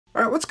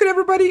Alright, what's good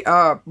everybody?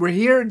 We're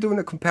here doing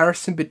a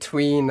comparison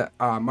between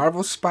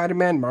Marvel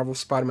Spider-Man, Marvel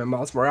Spider-Man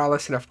Miles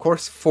Morales, and of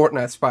course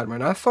Fortnite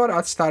Spider-Man. I thought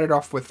I'd start it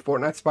off with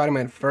Fortnite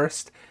Spider-Man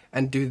first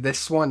and do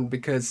this one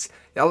because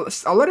a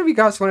lot of you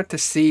guys wanted to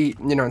see,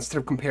 instead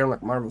of comparing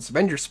like Marvel's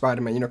Avengers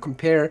Spider-Man,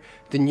 compare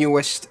the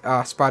newest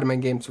Spider-Man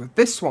games with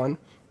this one.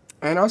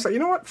 And I was like, you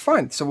know what,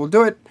 fine, so we'll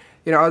do it.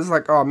 I was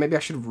like, oh, maybe I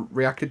should have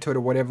reacted to it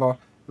or whatever,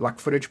 like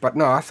footage, but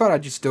no, I thought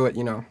I'd just do it,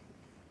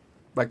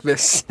 like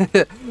this.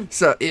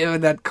 So ew,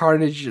 that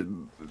carnage.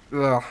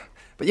 Ugh.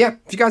 But yeah,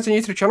 if you guys are new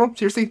to the channel,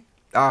 seriously,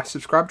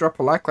 subscribe, drop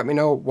a like, let me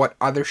know what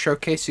other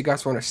showcase you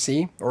guys want to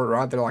see, or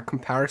other like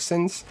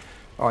comparisons.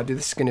 Oh dude,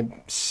 this is gonna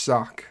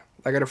suck.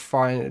 I gotta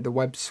find the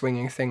web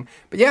swinging thing.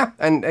 But yeah,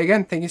 and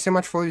again, thank you so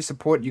much for all your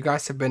support. You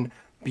guys have been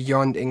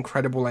beyond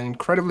incredible and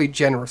incredibly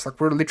generous. Like,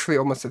 we're literally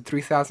almost at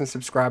 3,000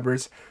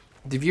 subscribers.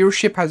 The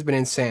viewership has been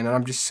insane, and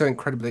I'm just so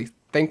incredibly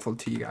thankful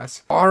to you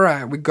guys.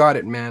 Alright, we got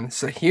it, man.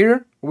 So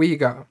here we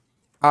go.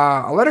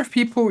 A lot of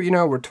people,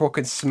 were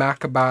talking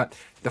smack about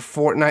the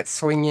Fortnite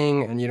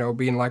swinging and,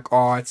 being like,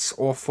 oh, it's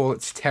awful,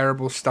 it's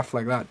terrible, stuff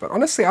like that. But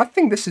honestly, I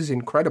think this is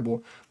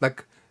incredible.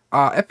 Like,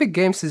 Epic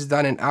Games has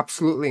done an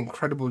absolutely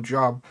incredible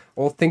job,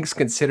 all things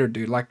considered,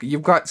 dude. Like,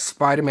 you've got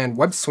Spider-Man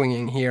web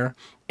swinging here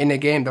in a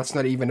game that's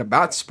not even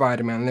about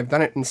Spider-Man. And they've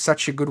done it in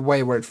such a good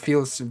way where it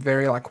feels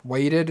very, like,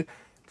 weighted.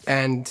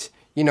 And,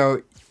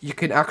 you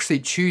can actually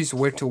choose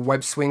where to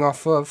web swing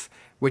off of,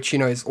 which,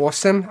 is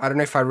awesome. I don't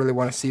know if I really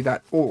want to see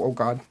that. Oh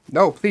god.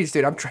 No, please,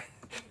 dude, I'm trying.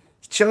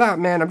 Chill out,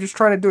 man. I'm just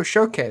trying to do a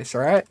showcase,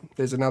 alright?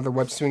 There's another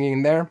web swinging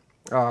in there.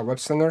 Web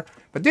slinger.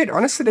 But dude,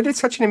 honestly, they did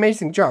such an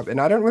amazing job. And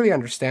I don't really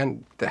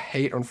understand the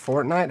hate on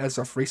Fortnite as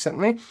of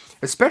recently.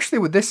 Especially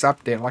with this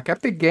update. Like,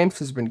 Epic Games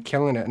has been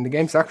killing it. And the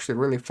game's actually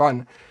really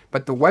fun.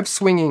 But the web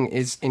swinging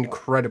is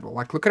incredible.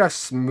 Like, look at how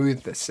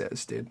smooth this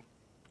is, dude.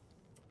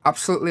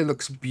 Absolutely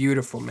looks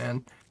beautiful,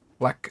 man.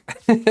 Like,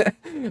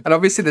 and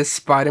obviously the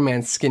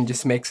Spider-Man skin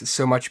just makes it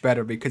so much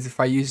better, because if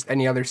I used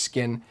any other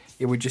skin,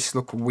 it would just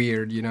look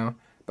weird,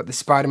 But the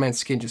Spider-Man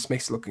skin just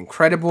makes it look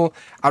incredible.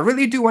 I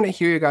really do want to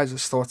hear you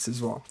guys' thoughts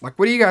as well. Like,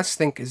 what do you guys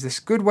think? Is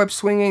this good web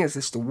swinging? Is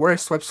this the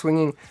worst web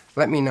swinging?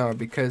 Let me know,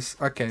 because,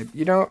 okay,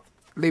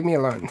 leave me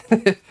alone.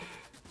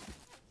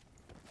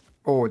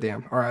 Oh,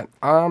 damn. Alright,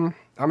 I'm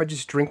gonna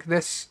just drink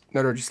this.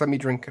 No, just let me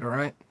drink it,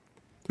 alright?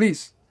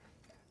 Please.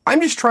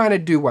 I'm just trying to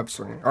do web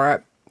swinging,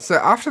 alright? So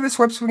after this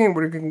web swinging,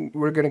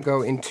 we're gonna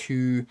go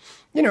into,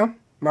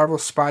 Marvel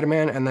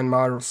Spider-Man and then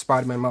Marvel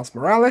Spider-Man Miles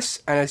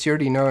Morales. And as you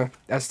already know,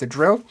 as the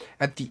drill,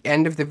 at the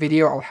end of the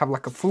video, I'll have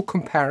like a full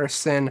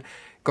comparison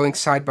going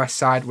side by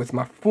side with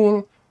my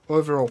full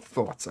overall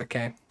thoughts,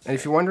 okay? And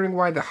if you're wondering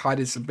why the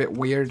HUD is a bit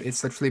weird,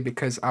 it's literally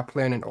because I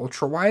play on an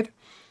ultra wide.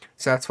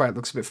 So that's why it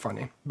looks a bit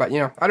funny. But,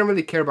 I don't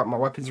really care about my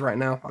weapons right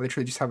now. I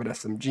literally just have an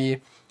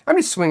SMG. I'm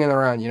just swinging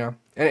around, And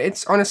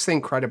it's honestly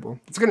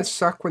incredible. It's gonna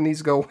suck when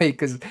these go away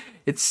because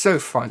it's so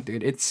fun,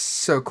 dude. It's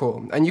so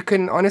cool. And you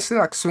can honestly,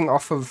 like, swing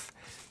off of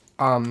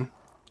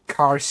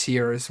cars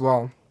here as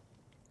well.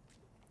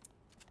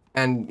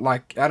 And,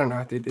 like, I don't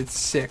know, dude. It's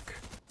sick.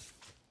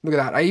 Look at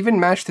that. I even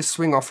managed to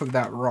swing off of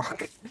that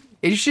rock.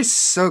 It's just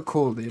so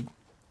cool, dude.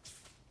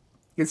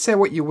 You can say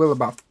what you will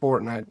about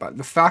Fortnite, but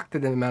the fact that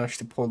they managed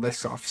to pull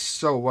this off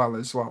so well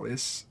as well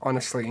is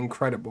honestly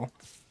incredible.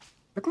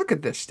 Like, look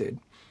at this, dude.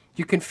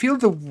 You can feel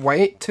the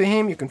weight to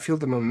him, you can feel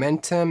the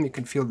momentum, you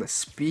can feel the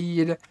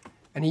speed,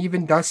 and he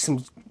even does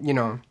some,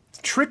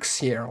 tricks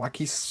here, like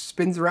he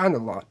spins around a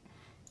lot.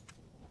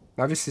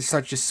 Obviously, it's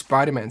not just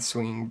Spider-Man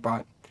swinging,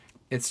 but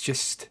it's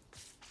just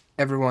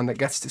everyone that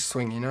gets to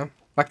swing,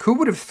 Like, who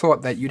would have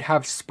thought that you'd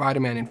have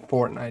Spider-Man in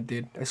Fortnite,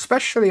 dude?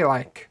 Especially,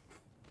 like,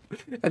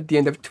 at the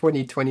end of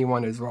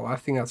 2021 as well. I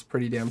think that's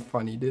pretty damn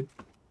funny, dude.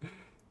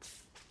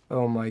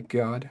 Oh my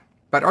god.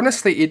 But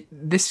honestly,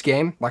 this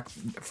game, like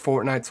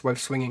Fortnite's web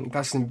swinging,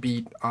 doesn't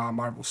beat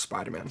Marvel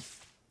Spider-Man.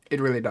 It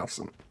really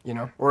doesn't,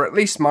 Or at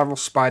least Marvel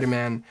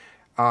Spider-Man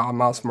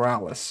Miles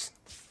Morales.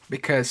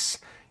 Because,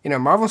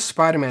 Marvel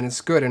Spider-Man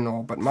is good and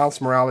all, but Miles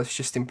Morales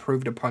just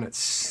improved upon it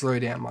so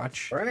damn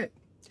much. Alright,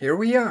 here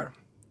we are.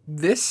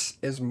 This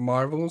is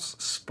Marvel's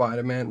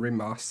Spider-Man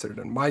Remastered,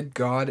 and my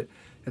god,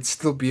 it's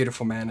still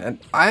beautiful, man. And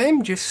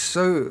I'm just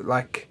so,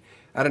 like,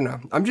 I don't know.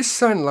 I'm just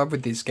so in love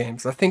with these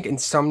games. I think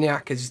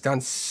Insomniac has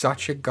done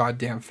such a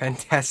goddamn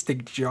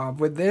fantastic job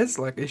with this.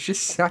 Like, it's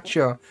just such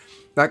a...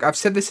 Like, I've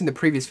said this in the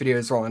previous video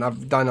as well, and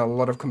I've done a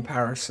lot of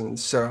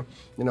comparisons. So,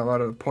 a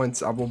lot of the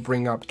points I will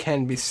bring up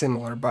can be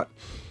similar. But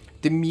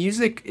the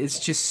music is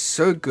just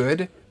so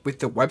good with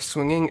the web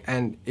swinging,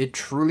 and it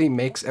truly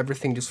makes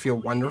everything just feel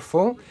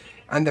wonderful.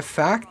 And the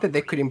fact that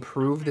they could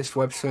improve this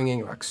web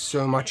swinging, like,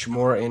 so much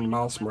more in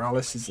Miles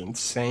Morales is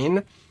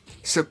insane.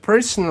 So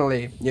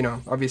personally,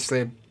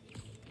 obviously,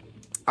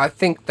 I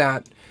think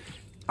that,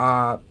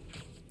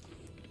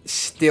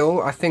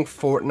 still, I think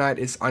Fortnite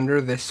is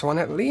under this one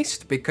at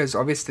least, because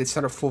obviously it's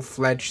not a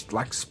full-fledged,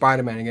 like,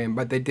 Spider-Man game,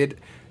 but they did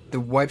the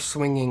web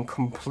swinging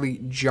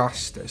complete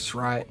justice,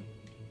 right?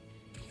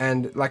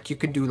 And, like, you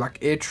can do, like,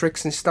 air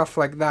tricks and stuff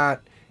like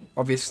that,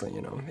 obviously,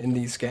 in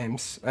these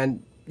games.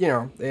 And you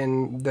know,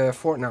 in the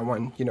Fortnite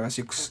one, you know, as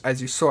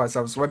you saw as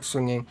I was web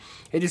swinging,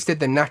 it just did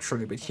them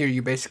naturally. But here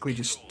you basically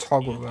just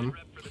toggle them.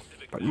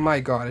 But my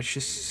god, it's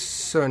just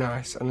so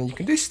nice. And then you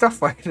can do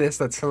stuff like this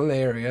that's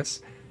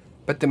hilarious.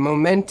 But the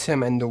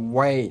momentum and the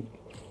weight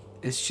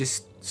is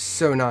just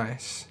so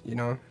nice, you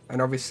know.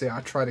 And obviously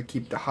I try to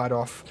keep the HUD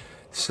off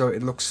so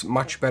it looks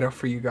much better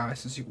for you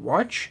guys as you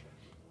watch.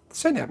 It's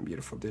so damn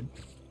beautiful, dude.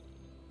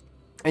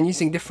 And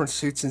using different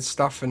suits and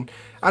stuff, and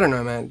I don't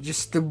know, man,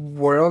 just the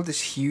world is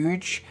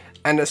huge.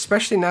 And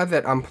especially now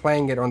that I'm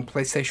playing it on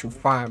PlayStation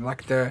 5,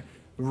 like the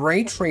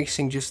ray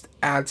tracing just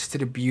adds to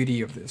the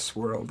beauty of this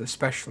world,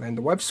 especially. And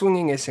the web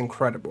swinging is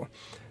incredible.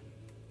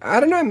 I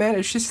don't know, man,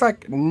 it's just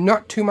like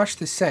not too much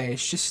to say.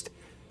 It's just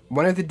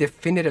one of the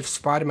definitive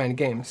Spider-Man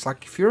games.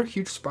 Like, if you're a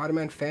huge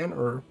Spider-Man fan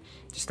or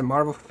just a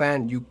Marvel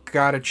fan, you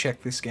gotta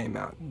check this game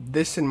out.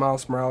 This and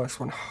Miles Morales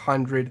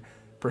 100%,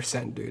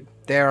 dude.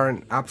 They are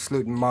an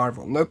absolute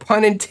marvel. No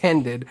pun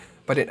intended,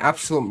 but an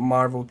absolute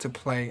marvel to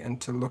play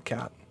and to look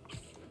at.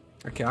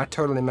 Okay, I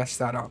totally messed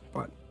that up,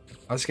 but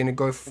I was gonna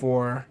go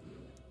for...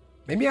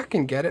 Maybe I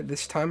can get it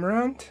this time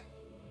around?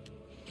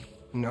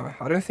 No,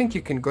 I don't think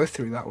you can go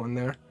through that one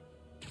there.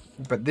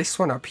 But this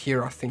one up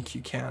here, I think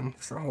you can.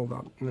 So hold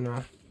up, I'm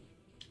gonna...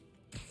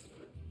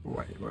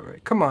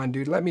 Wait. Come on,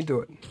 dude, let me do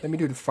it. Let me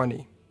do the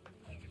funny.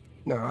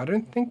 No, I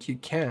don't think you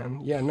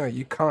can. Yeah, no,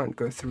 you can't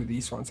go through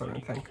these ones, I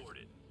don't think.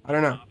 I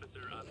don't know.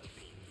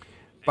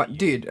 But,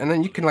 dude, and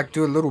then you can, like,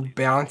 do a little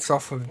bounce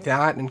off of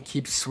that and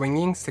keep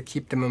swinging to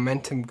keep the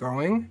momentum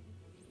going.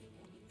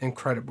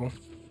 Incredible.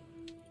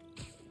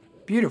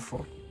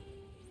 Beautiful.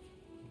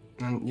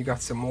 And you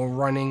got some more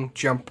running,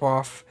 jump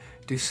off,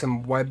 do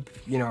some web,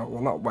 you know,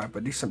 well, not web,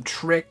 but do some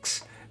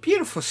tricks.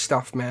 Beautiful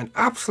stuff, man.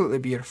 Absolutely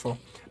beautiful.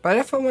 But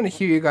if I want to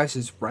hear you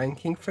guys'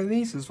 ranking for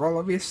these as well,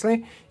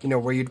 obviously, you know,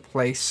 where you'd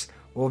place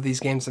all these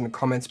games in the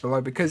comments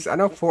below, because I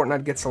know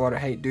Fortnite gets a lot of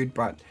hate, dude,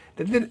 but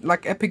they did,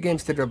 like, Epic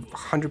Games did a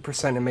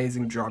 100%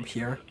 amazing job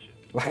here.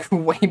 Like,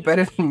 way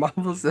better than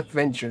Marvel's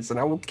Avengers, and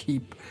I will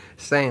keep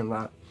saying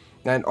that.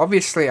 And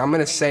obviously, I'm going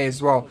to say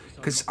as well,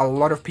 because a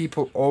lot of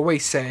people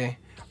always say,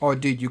 oh,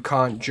 dude, you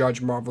can't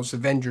judge Marvel's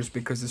Avengers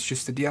because it's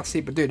just a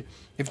DLC. But, dude,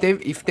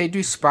 if they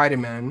do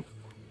Spider-Man,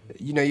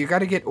 you know, you got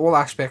to get all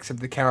aspects of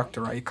the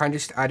character, right? You can't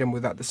just add him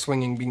without the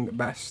swinging being the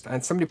best.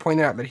 And somebody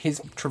pointed out that his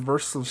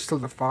traversal is still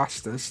the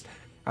fastest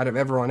out of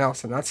everyone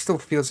else, and that still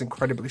feels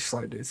incredibly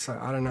slow, dude. So,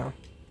 I don't know.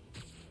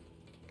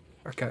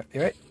 Okay,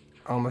 wait.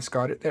 Almost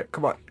got it there.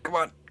 Come on.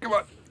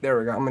 There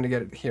we go. I'm going to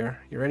get it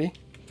here. You ready?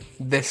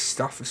 This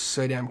stuff is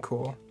so damn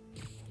cool.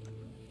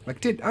 Like,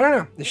 dude, I don't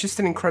know. It's just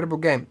an incredible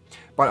game.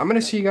 But I'm going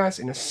to see you guys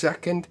in a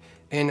second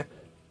in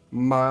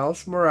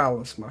Miles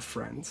Morales, my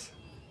friends.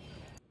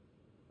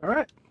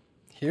 Alright.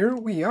 Here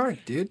we are,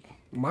 dude.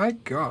 My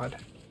god.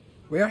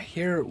 We are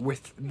here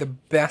with the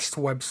best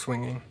web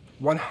swinging.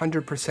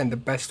 100% the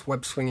best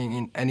web swinging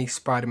in any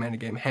Spider-Man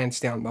game. Hands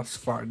down thus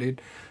far,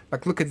 dude.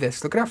 Like, look at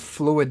this. Look at how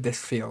fluid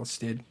this feels,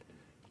 dude.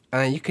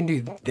 And you can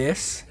do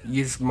this.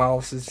 Use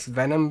Miles'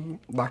 Venom,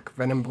 like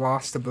Venom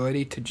Blast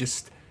ability to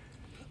just,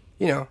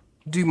 you know,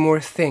 do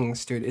more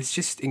things, dude. It's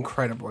just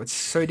incredible. It's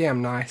so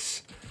damn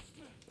nice.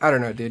 I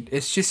don't know, dude.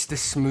 It's just the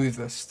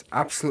smoothest.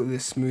 Absolutely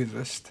the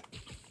smoothest.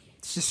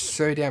 It's just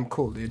so damn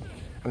cool, dude.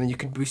 And then you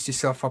can boost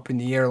yourself up in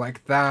the air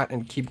like that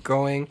and keep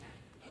going.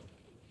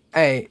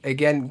 Hey,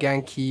 again,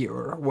 Genki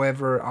or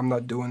whoever, I'm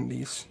not doing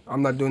these.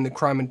 I'm not doing the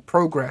crime and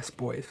progress,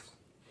 boys.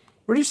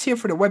 We're just here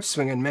for the web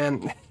swinging,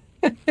 man.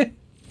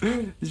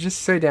 It's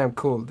just so damn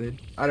cool, dude.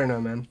 I don't know,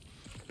 man.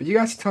 But you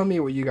guys tell me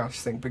what you guys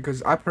think,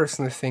 because I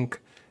personally think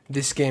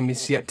this game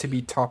is yet to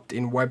be topped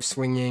in web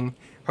swinging.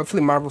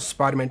 Hopefully Marvel's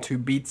Spider-Man 2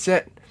 beats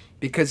it,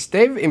 because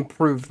they've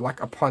improved,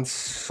 like, upon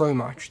so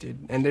much,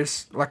 dude. And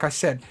there's, like I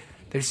said,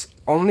 there's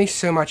only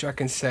so much I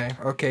can say.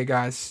 Okay,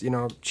 guys, you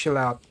know, chill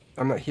out.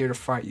 I'm not here to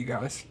fight you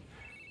guys.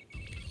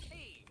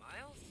 Hey,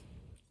 Miles.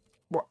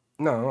 What?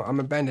 No,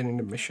 I'm abandoning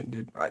the mission,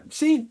 dude.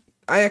 See,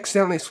 I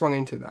accidentally swung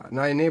into that, and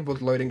I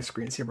enabled loading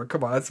screens here, but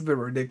come on, that's a bit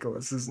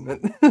ridiculous,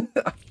 isn't it?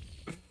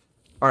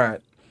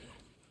 Alright.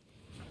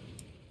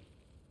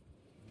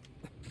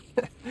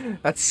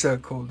 That's so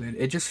cool, dude.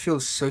 It just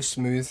feels so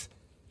smooth.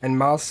 And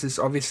Miles is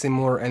obviously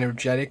more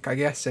energetic, I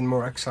guess, and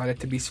more excited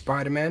to be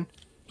Spider-Man.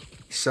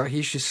 So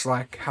he's just,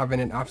 like, having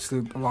an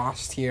absolute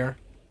blast here.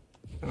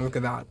 And look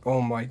at that.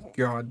 Oh my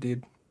god,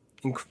 dude.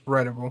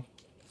 Incredible.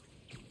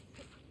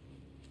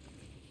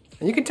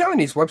 And you can tell in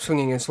his web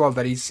swinging as well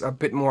that he's a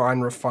bit more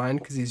unrefined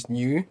because he's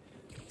new.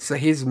 So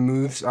his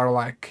moves are,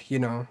 like, you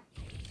know,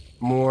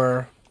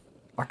 more,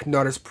 like,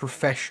 not as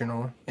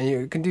professional. And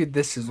you can do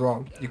this as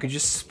well. You can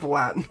just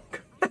splat.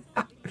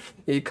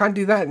 Yeah, you can't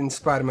do that in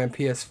Spider-Man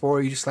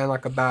PS4. You just land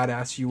like a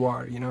badass you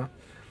are, you know.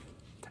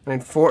 And in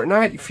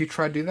Fortnite, if you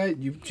try to do that,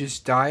 you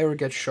just die or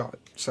get shot.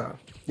 So,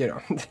 you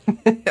know.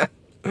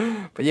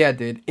 But yeah,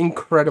 dude,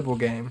 incredible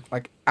game.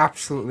 Like,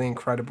 absolutely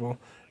incredible.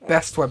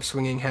 Best web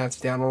swinging, hands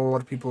down. A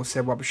lot of people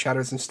said Web of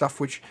Shadows and stuff,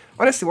 which,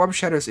 honestly, Web of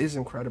Shadows is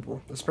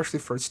incredible. Especially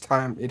for its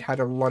time. It had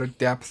a lot of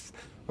depth,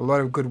 a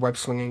lot of good web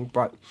swinging.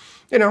 But,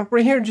 you know,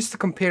 we're here just to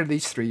compare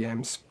these three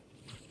games.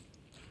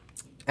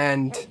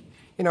 And,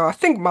 you know, I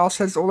think Miles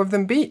has all of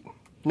them beat.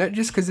 Not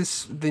just because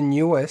it's the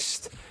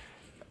newest,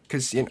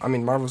 because, you know, I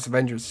mean, Marvel's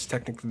Avengers is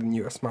technically the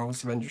newest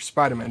Marvel's Avengers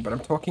Spider-Man, but I'm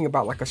talking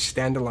about like a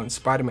standalone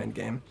Spider-Man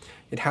game.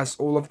 It has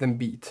all of them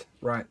beat,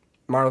 right?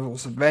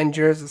 Marvel's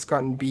Avengers, it's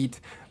gotten beat.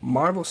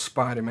 Marvel's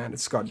Spider-Man,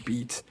 it's got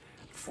beat.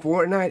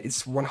 Fortnite,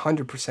 it's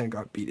 100%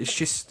 got beat. It's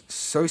just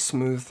so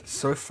smooth,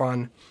 so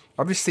fun.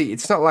 Obviously,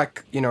 it's not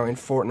like, you know, in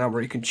Fortnite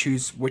where you can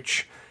choose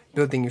which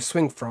building you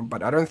swing from,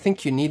 but I don't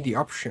think you need the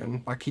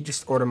option. Like, he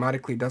just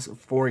automatically does it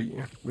for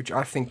you, which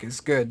I think is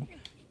good.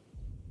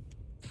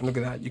 And look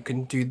at that, you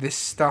can do this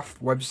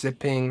stuff, web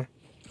zipping.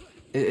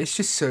 It's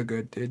just so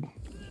good, dude.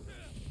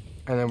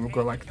 And then we'll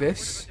go like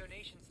this.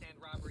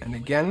 And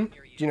again,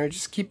 you know,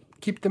 just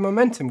keep the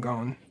momentum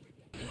going.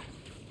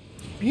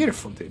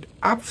 Beautiful, dude.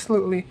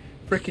 Absolutely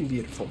freaking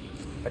beautiful.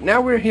 But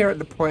now we're here at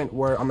the point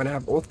where I'm going to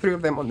have all three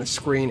of them on the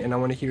screen, and I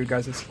want to hear you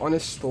guys'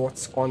 honest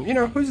thoughts on, you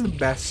know, who's the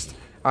best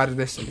out of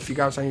this. And if you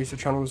guys are new to the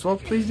channel as well,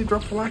 please do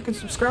drop a like and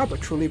subscribe. I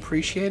truly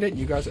appreciate it.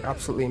 You guys are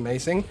absolutely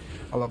amazing.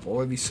 I love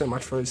all of you so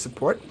much for the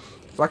support.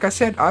 Like I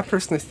said, I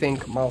personally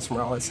think Miles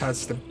Morales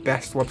has the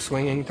best web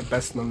swinging, the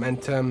best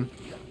momentum,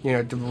 you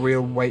know, the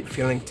real weight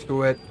feeling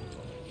to it.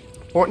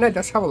 Fortnite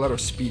does have a lot of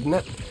speed in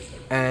it,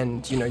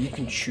 and, you know, you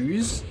can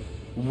choose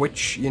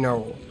which, you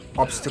know,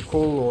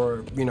 obstacle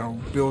or, you know,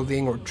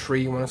 building or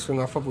tree you want to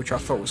swing off of, which I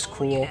thought was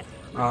cool.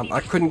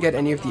 I couldn't get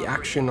any of the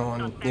action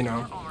on, you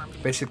know,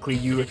 basically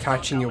you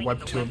attaching your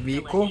web to a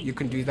vehicle. You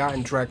can do that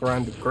and drag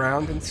around the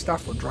ground and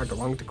stuff, or drag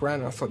along the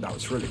ground. I thought that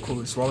was really cool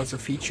as well as a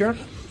feature.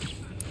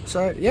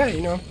 So yeah,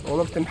 you know,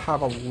 all of them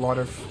have a lot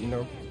of, you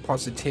know,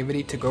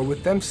 positivity to go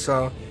with them.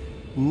 So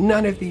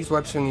none of these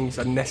web swingings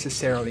are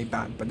necessarily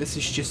bad, but this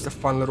is just a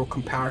fun little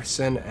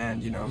comparison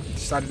and, you know,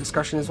 start a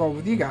discussion as well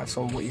with you guys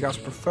on what you guys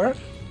prefer.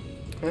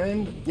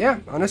 And yeah,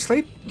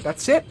 honestly,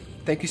 that's it.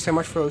 Thank you so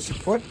much for the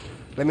support.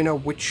 Let me know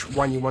which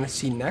one you want to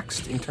see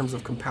next in terms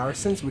of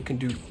comparisons. We can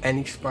do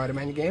any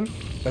Spider-Man game,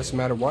 doesn't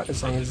matter what,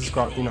 as long as it's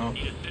got, you know,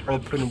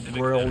 open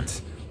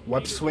world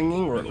web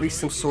swinging, or at least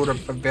some sort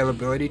of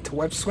availability to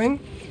web swing.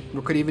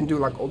 We could even do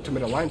like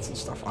Ultimate Alliance and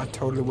stuff. I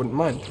totally wouldn't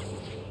mind.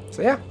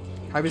 So yeah,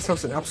 have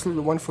yourselves an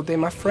absolutely wonderful day,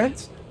 my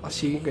friends. I'll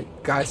see you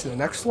guys in the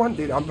next one.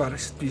 Dude, I'm about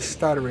to be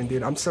stuttering,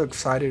 dude. I'm so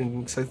excited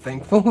and so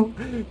thankful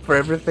for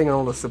everything and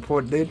all the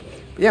support, dude.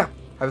 But yeah,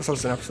 have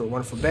yourselves an absolutely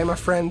wonderful day, my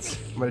friends.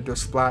 I'm gonna do a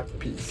splat.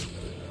 Peace.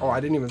 Oh, I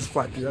didn't even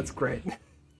splat, dude. That's great.